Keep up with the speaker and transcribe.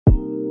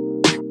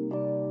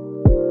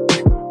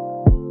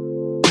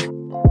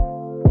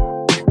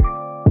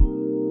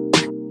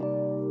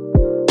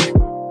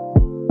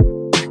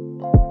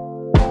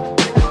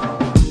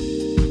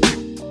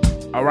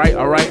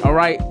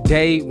right,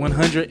 day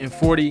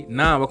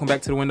 149. Welcome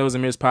back to the Windows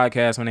and Mirrors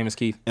podcast. My name is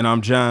Keith. And I'm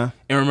John.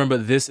 And remember,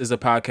 this is a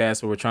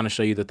podcast where we're trying to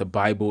show you that the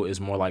Bible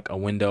is more like a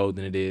window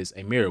than it is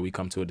a mirror. We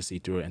come to it to see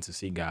through it and to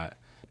see God,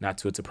 not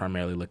to it to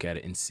primarily look at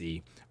it and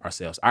see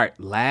ourselves. All right,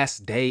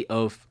 last day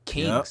of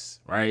Kings,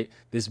 right?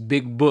 This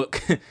big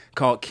book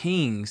called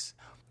Kings.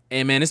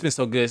 And man, it's been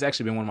so good. It's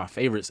actually been one of my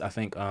favorites, I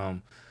think,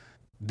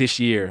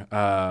 this year.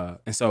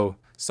 And so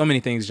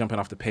many things jumping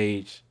off the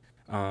page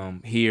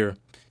here.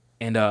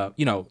 And,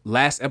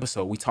 last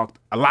episode, we talked,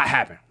 a lot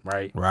happened,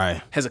 right?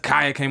 Right.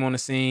 Hezekiah came on the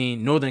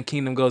scene. Northern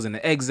Kingdom goes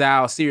into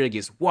exile. Syria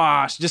gets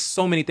washed. Just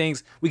so many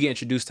things. We get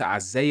introduced to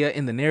Isaiah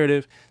in the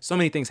narrative. So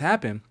many things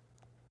happen.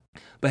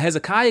 But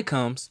Hezekiah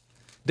comes,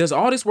 does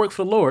all this work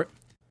for the Lord,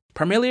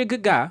 primarily a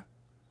good guy.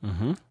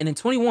 Mm-hmm. And in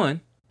 21,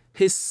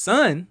 his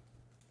son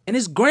and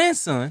his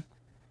grandson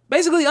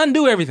basically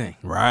undo everything.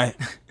 Right.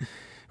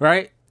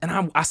 Right?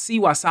 And I see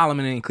why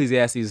Solomon in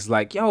Ecclesiastes is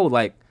like,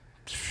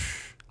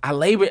 I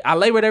labored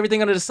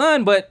everything under the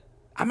sun, but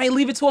I may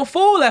leave it to a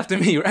fool after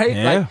me, right?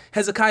 Yeah. Like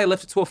Hezekiah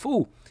left it to a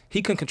fool.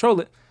 He couldn't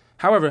control it.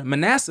 However,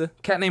 Manasseh,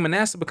 cat named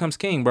Manasseh, becomes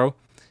king, bro.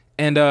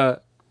 And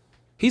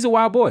he's a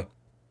wild boy.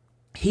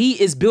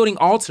 He is building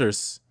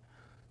altars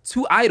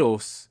to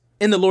idols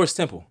in the Lord's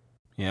temple.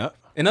 Yeah.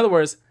 In other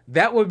words,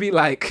 that would be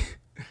like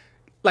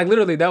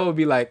literally, that would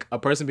be like a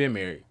person being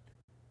married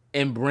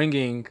and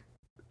bringing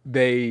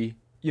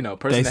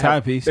person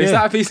side piece. They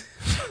side piece.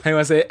 I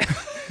want to say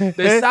it.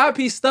 They side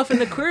piece stuff in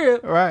the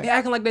crib. Right. They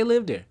acting like they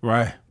live there.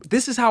 Right.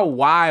 This is how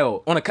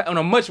wild, on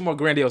a much more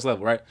grandiose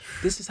level, right?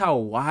 This is how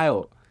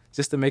wild,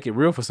 just to make it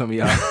real for some of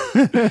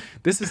y'all,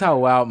 this is how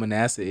wild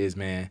Manasseh is,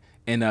 man.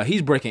 And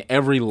he's breaking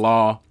every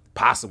law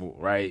possible,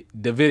 right?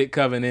 Davidic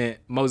covenant,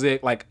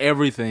 Mosaic, like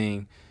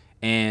everything.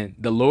 And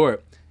the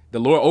Lord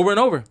over and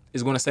over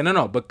is going to say,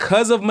 no,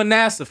 because of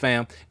Manasseh,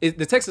 fam,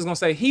 the text is going to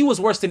say he was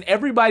worse than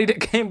everybody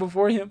that came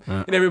before him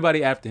and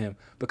everybody after him.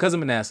 Because of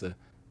Manasseh,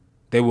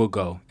 they will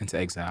go into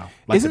exile.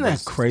 Isn't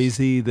that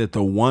crazy that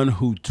the one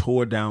who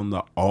tore down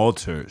the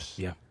altars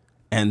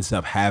ends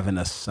up having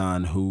a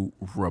son who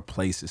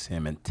replaces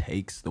him and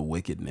takes the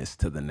wickedness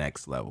to the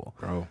next level?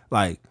 Bro.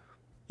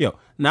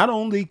 Not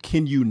only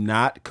can you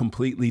not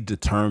completely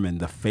determine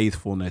the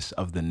faithfulness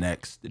of the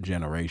next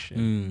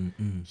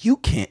generation, you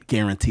can't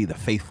guarantee the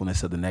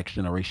faithfulness of the next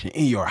generation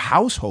in your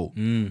household,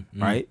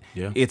 right?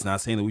 Yeah. It's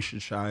not saying that we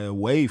should shy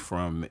away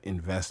from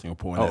investing or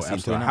pouring that seed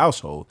into our not.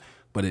 household,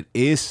 but it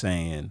is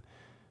saying,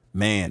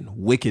 man,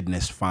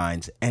 wickedness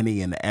finds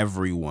any and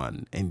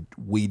everyone, and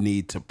we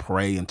need to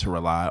pray and to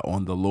rely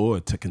on the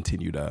Lord to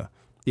continue to,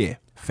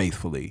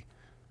 faithfully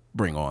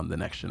bring on the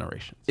next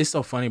generation. It's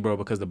so funny, bro,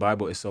 because the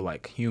Bible is so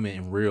like human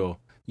and real.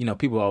 You know,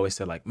 people always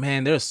say like,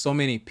 man, there's so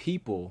many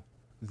people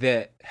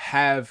that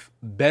have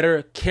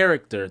better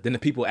character than the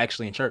people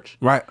actually in church.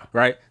 Right.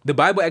 Right. The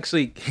Bible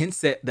actually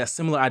hints at that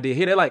similar idea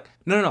here. They're like,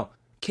 no.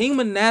 King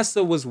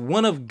Manasseh was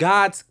one of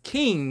God's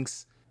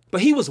kings,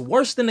 but he was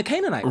worse than the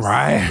Canaanites.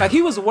 Right. Like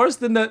he was worse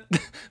than the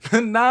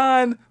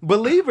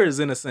non-believers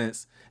in a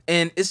sense.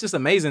 And it's just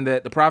amazing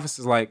that the prophets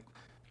is like,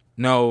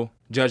 no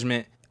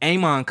judgment.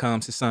 Amon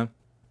comes, his son.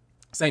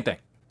 Same thing.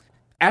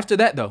 After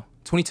that, though,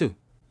 22,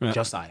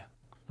 Josiah.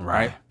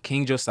 Right?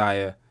 King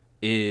Josiah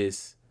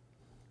is,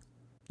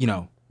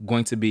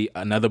 going to be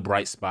another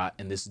bright spot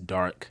in this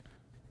dark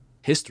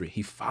history.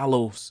 He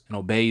follows and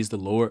obeys the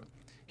Lord.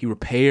 He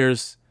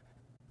repairs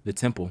the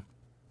temple,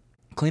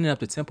 cleaning up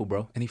the temple,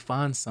 bro, and he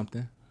finds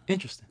something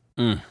interesting.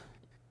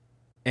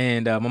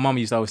 And my mama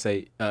used to always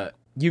say,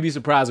 you'd be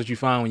surprised what you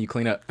find when you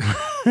clean up.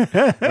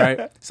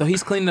 Right? So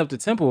he's cleaning up the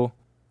temple,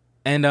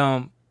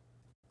 and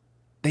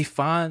they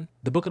find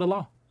the book of the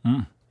law.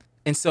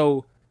 And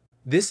so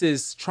this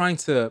is trying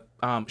to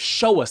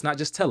show us, not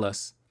just tell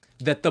us,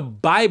 that the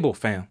Bible,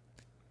 fam,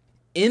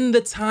 in the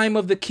time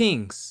of the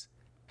kings,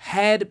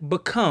 had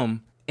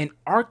become an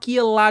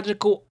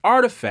archaeological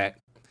artifact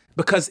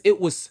because it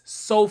was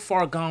so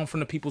far gone from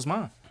the people's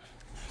mind.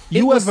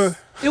 It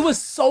was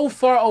so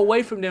far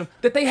away from them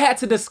that they had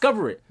to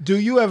discover it. Do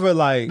you ever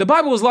The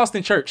Bible was lost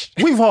in church.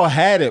 We've all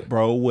had it,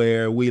 bro,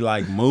 where we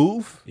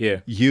move.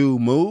 Yeah. You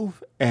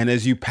move. And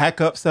as you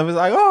pack up stuff, it's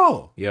like,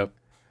 oh, Yep.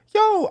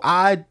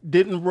 I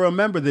didn't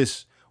remember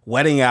this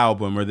wedding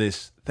album or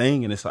this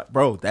thing. And it's like,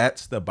 bro,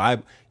 that's the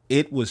Bible.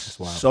 It was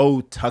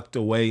so tucked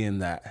away in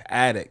that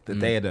attic that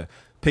they had to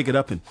pick it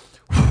up and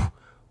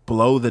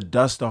blow the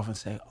dust off and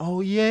say,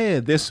 oh, yeah,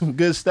 there's some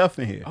good stuff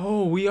in here.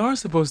 Oh, we are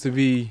supposed to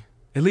be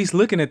at least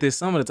looking at this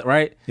some of the time,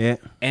 right? Yeah.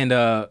 And,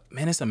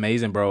 man, it's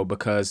amazing, bro,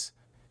 because,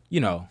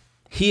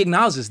 he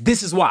acknowledges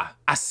this is why.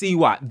 I see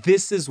why.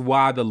 This is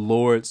why the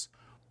Lord's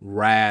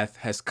wrath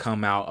has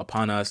come out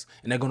upon us.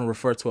 And they're going to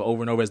refer to it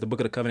over and over as the book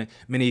of the covenant.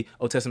 Many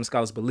Old Testament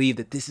scholars believe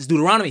that this is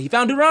Deuteronomy. He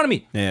found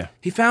Deuteronomy. Yeah.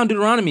 He found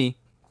Deuteronomy.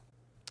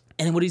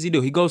 And what does he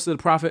do? He goes to the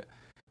prophet,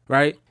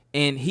 right?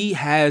 And he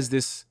has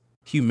this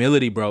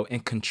humility, bro,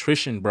 and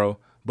contrition, bro,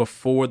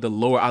 before the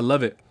Lord. I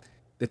love it.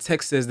 The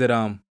text says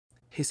that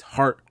his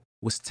heart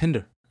was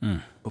tender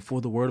before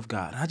the word of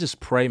God. And I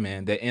just pray,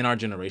 man, that in our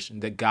generation,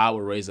 that God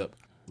will raise up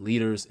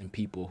leaders and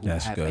people who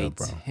have a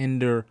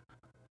tender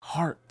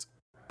heart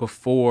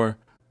before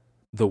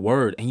the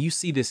word. And you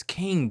see this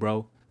king,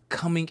 bro,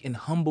 coming in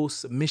humble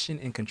submission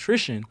and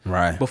contrition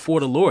before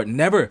the Lord.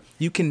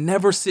 You can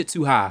never sit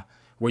too high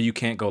where you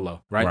can't go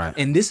low, right?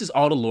 And this is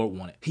all the Lord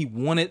wanted. He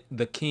wanted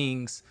the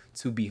kings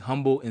to be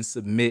humble and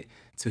submit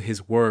to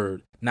his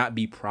word, not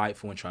be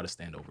prideful and try to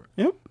stand over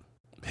it. Yep.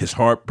 His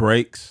heart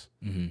breaks.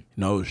 He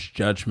knows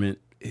judgment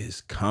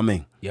is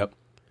coming. Yep.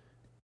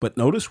 But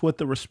notice what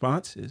the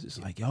response is. It's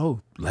like,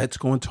 yo, let's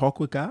go and talk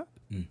with God,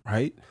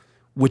 right?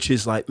 Which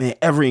is like, man,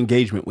 every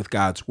engagement with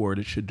God's word,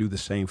 it should do the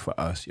same for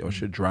us. Yo, it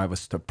should drive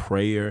us to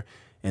prayer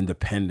and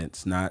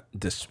dependence, not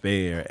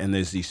despair. And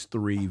there's these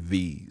 3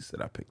 V's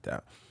that I picked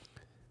out.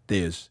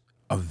 There's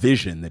a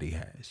vision that he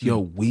has. Yo,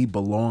 we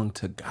belong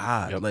to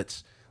God. Yep.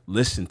 Let's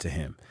listen to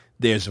him.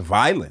 There's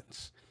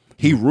violence.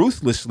 He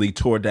ruthlessly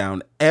tore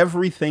down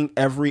everything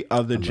every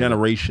other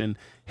generation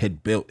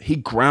had built. He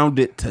ground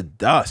it to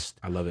dust.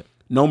 I love it.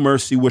 No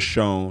mercy was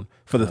shown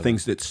for the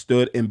things that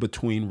stood in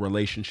between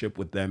relationship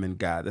with them and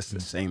God. That's the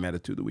same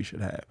attitude that we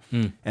should have.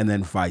 And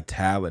then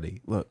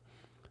vitality. Look,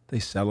 they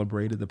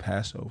celebrated the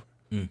Passover.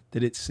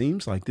 That it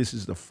seems like this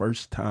is the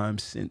first time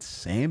since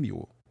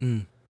Samuel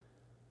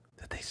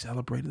that they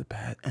celebrated the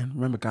Passover. And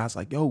remember, God's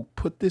like, yo,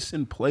 put this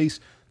in place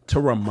to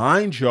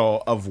remind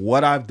y'all of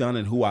what I've done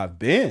and who I've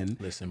been.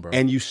 Listen, bro.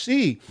 And you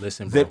see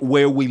that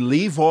where we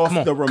leave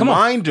off the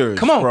reminders,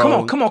 come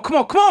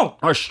on.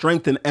 Our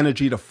strength and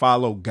energy to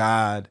follow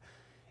God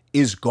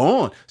is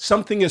gone.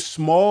 Something as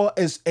small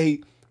as a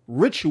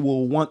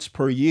ritual once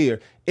per year,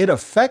 it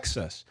affects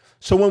us.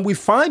 So when we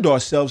find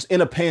ourselves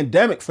in a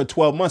pandemic for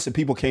 12 months and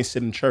people can't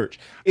sit in church,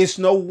 it's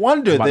no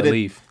wonder that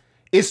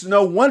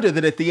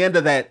at the end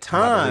of that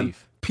time,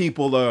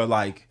 people are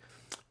like,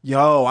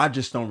 yo, I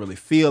just don't really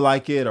feel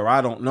like it, or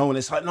I don't know. And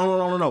it's like,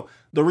 no.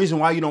 The reason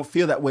why you don't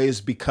feel that way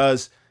is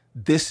because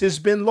this has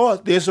been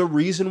lost. There's a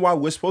reason why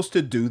we're supposed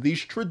to do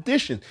these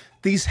traditions.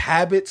 These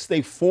habits,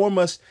 they form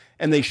us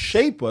and they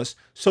shape us.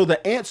 So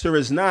the answer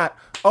is not,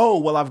 oh,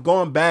 well, I've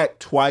gone back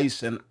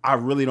twice and I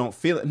really don't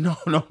feel it. No.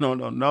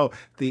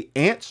 The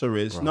answer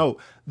is no.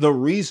 The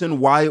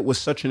reason why it was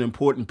such an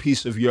important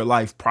piece of your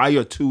life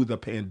prior to the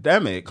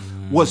pandemic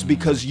was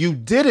because you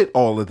did it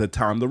all of the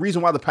time. The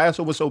reason why the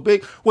Passover was so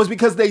big was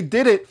because they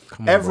did it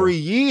every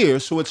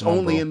year. So it's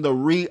only in the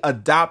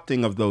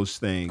re-adopting of those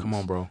things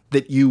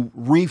that you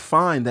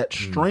refine that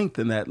strength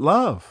and that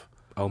love.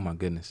 Oh, my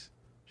goodness.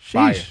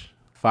 Sheesh.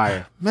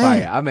 Fire. Man.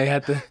 Fire. I may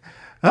have to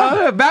bow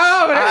over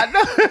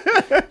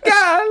there.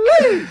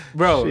 Golly.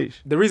 Bro, sheesh.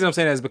 The reason I'm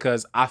saying that is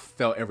because I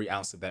felt every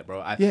ounce of that,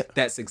 bro. I feel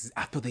the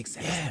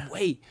exact same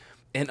way.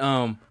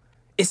 And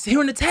it's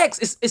here in the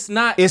text. It's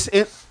not. We're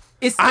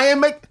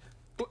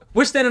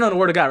standing on the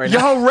word of God right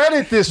now. Y'all read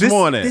it this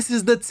morning. This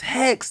is the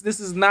text. This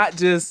is not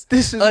just.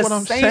 This is what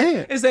I'm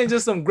saying. This ain't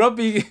just some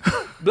grumpy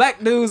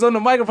black dudes on the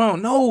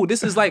microphone. No,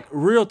 this is like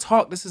real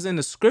talk. This is in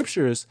the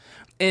scriptures.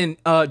 And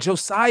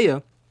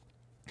Josiah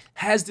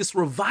has this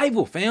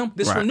revival, fam.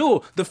 This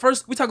renewal.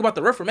 We talk about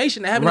the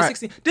Reformation that happened in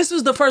 16. This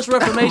was the first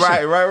Reformation.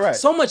 Right.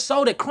 So much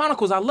so that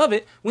Chronicles, I love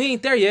it. We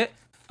ain't there yet.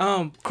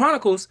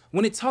 Chronicles,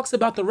 when it talks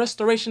about the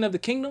restoration of the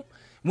kingdom,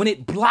 when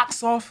it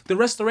blocks off the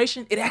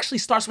restoration, it actually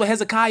starts with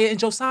Hezekiah and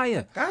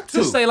Josiah. Got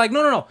to say like,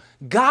 no.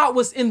 God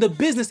was in the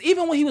business.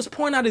 Even when he was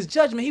pouring out his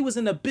judgment, he was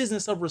in the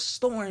business of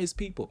restoring his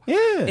people.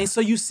 Yeah. And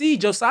so you see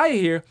Josiah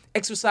here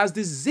exercise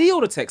this zeal,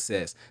 the text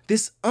says,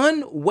 this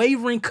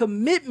unwavering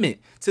commitment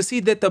to see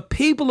that the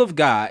people of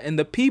God and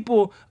the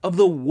people of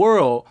the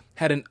world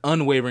had an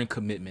unwavering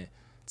commitment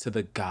to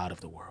the God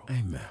of the world.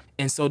 Amen.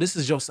 And so this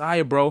is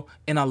Josiah, bro.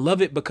 And I love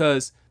it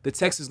because the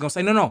text is going to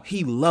say, no,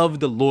 he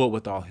loved the Lord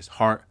with all his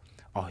heart,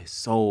 all his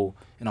soul,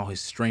 and all his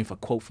strength, a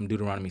quote from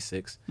Deuteronomy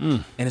 6.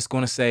 And it's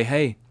going to say,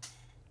 hey,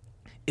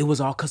 it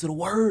was all because of the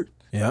word.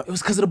 Yep. It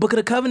was because of the book of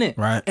the covenant.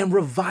 Right. And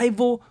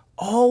revival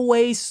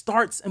always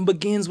starts and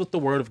begins with the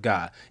word of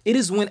God. It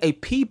is when a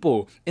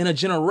people in a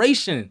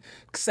generation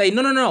say,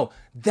 no,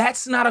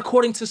 that's not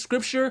according to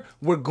scripture.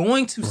 We're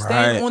going to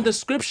stand on the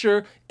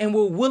scripture and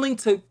we're willing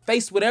to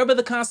face whatever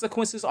the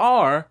consequences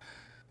are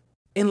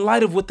in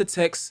light of what the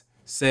text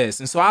says.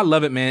 And so I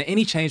love it, man.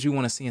 Any change we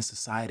want to see in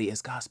society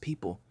as God's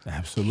people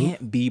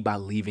can't be by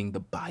leaving the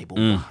Bible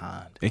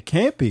behind. It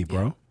can't be,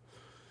 bro. Yeah.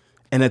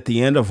 And at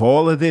the end of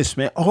all of this,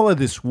 man, all of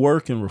this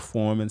work and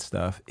reform and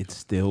stuff, it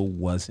still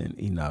wasn't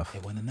enough.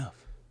 It wasn't enough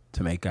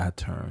to make God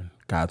turn.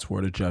 God's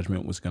word of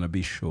judgment was going to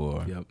be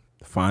sure. Yep.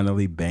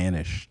 Finally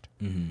banished.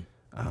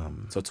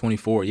 So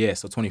 24,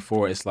 So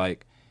 24, it's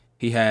like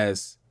he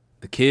has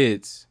the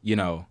kids,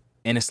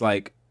 and it's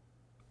like,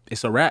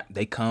 it's a wrap.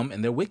 They come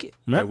and they're wicked.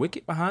 Yep. They're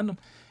wicked behind them.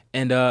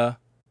 And God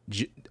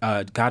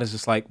is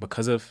just like,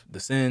 because of the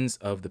sins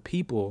of the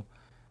people,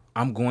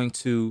 I'm going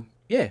to,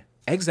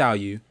 exile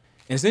you.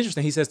 And it's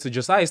interesting. He says to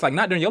Josiah, it's like,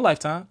 not during your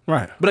lifetime.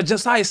 Right. But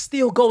Josiah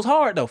still goes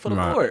hard, though, for the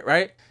Lord,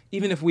 right?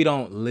 Even if we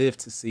don't live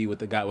to see what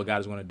God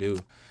is going to do,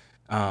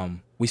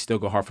 we still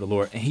go hard for the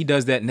Lord. And he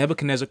does that.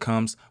 Nebuchadnezzar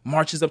comes,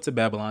 marches up to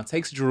Babylon,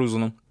 takes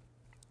Jerusalem,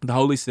 the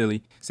holy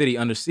city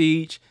under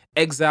siege,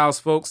 exiles,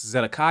 folks.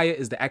 Zedekiah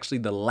is actually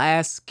the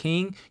last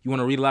king. You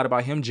want to read a lot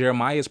about him.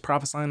 Jeremiah is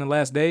prophesying the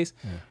last days.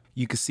 Yeah.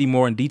 You can see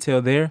more in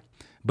detail there.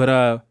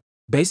 But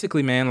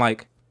basically, man,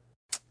 like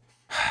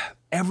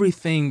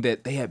everything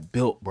that they had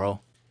built,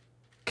 bro,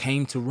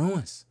 came to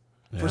ruins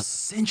for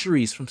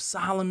centuries. From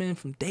Solomon,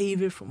 from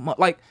David, from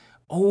like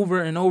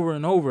over and over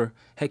and over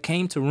had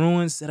came to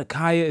ruins.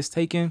 Zedekiah is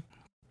taken.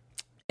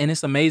 And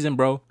it's amazing,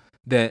 bro,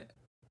 that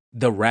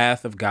the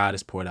wrath of God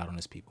is poured out on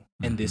his people.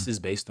 And this is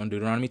based on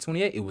Deuteronomy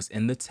 28. It was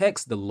in the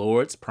text. The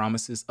Lord's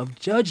promises of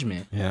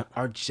judgment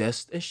are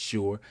just as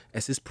sure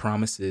as his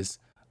promises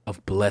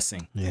of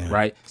blessing,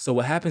 right? So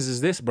what happens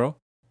is this, bro.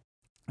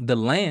 The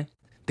land,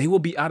 they will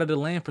be out of the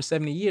land for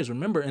 70 years.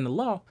 Remember, in the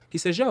law, he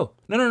says, no.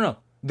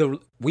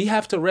 We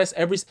have to rest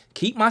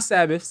keep my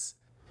Sabbaths.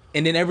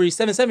 And then every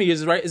 7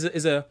 years, right,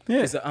 is a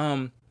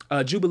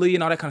Jubilee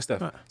and all that kind of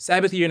stuff. Right.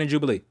 Sabbath year and a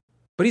Jubilee.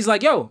 But he's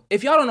like,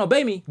 if y'all don't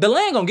obey me, the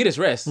land gonna get its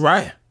rest.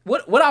 Right.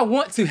 What I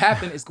want to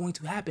happen is going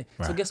to happen.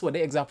 Right. So guess what?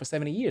 They exile for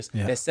 70 years.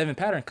 Yeah. That 7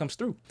 pattern comes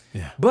through.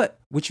 Yeah. But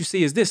what you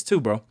see is this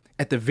too, bro.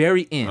 At the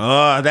very end.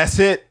 Oh, that's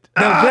it.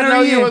 I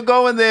know you were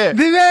going there.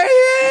 The very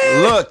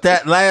end. Look,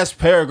 that last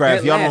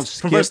paragraph. Y'all don't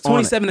skip from verse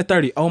 27 to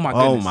 30. Oh my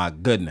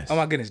goodness. Oh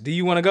my goodness. Do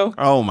you want to go?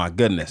 Oh my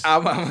goodness.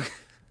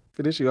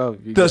 Finish you off.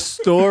 The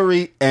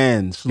story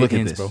ends. Look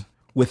at this, bro.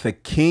 With a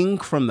king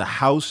from the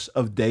house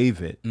of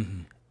David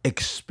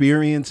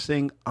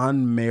experiencing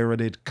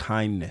unmerited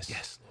kindness.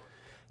 Yes.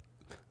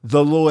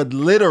 The Lord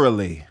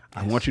literally,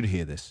 I want you to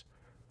hear this,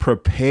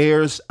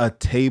 prepares a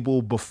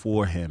table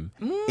before him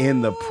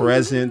in the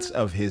presence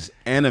of his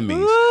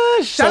enemies.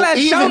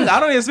 I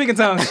don't even speak in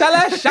tongues.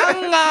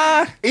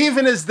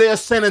 Even as they're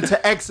sent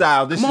into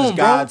exile, this is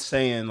God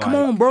saying, like, come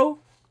on, bro.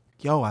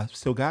 Yo, I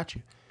still got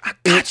you.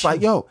 It's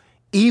like,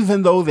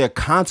 even though their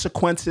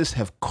consequences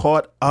have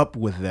caught up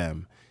with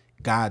them,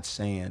 God's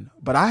saying,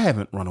 but I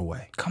haven't run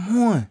away. Come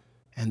on.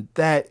 And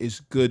that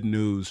is good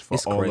news for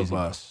all of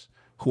us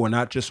who are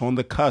not just on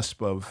the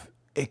cusp of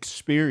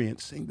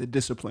experiencing the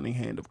disciplining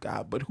hand of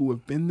God, but who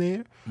have been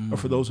there, or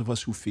for those of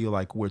us who feel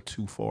like we're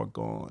too far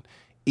gone,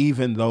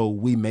 even though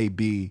we may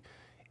be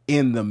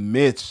in the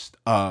midst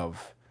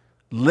of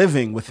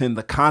living within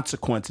the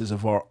consequences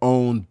of our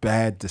own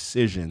bad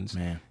decisions.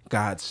 Man.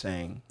 God's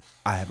saying,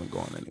 I haven't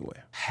gone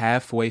anywhere.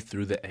 Halfway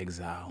through the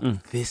exile,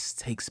 this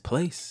takes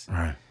place.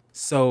 Right.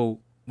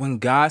 So when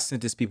God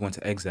sent his people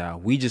into exile,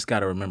 we just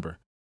got to remember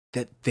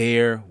that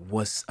there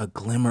was a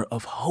glimmer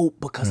of hope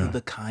because of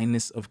the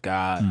kindness of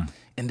God,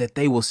 and that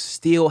they will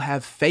still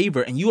have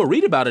favor. And you will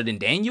read about it in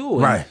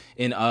Daniel, and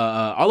in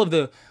all of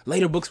the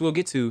later books we'll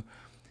get to,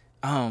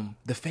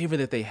 the favor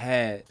that they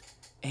had.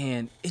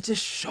 And it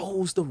just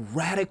shows the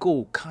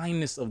radical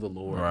kindness of the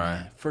Lord,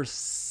 man. For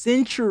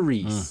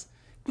centuries.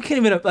 We can't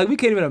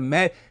even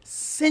imagine.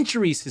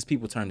 Centuries his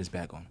people turned his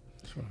back on.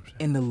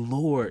 And the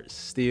Lord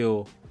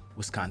still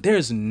was kind.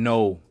 There's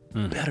no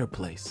better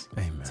place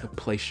to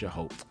place your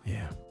hope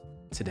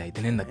today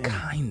than in the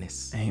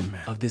kindness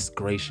of this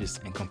gracious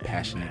and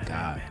compassionate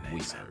God we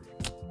serve.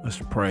 Let's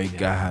pray.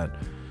 God,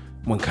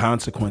 when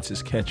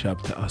consequences catch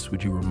up to us,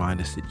 would you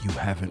remind us that you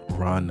haven't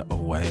run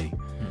away?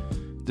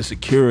 The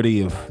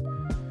security of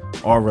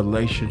our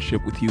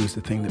relationship with you is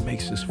the thing that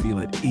makes us feel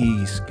at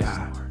ease,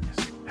 God.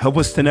 Help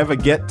us to never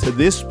get to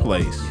this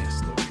place.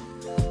 Yes,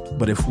 Lord.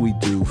 But if we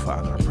do,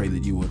 Father, I pray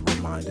that you would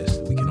remind us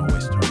that we can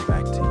always turn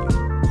back to you.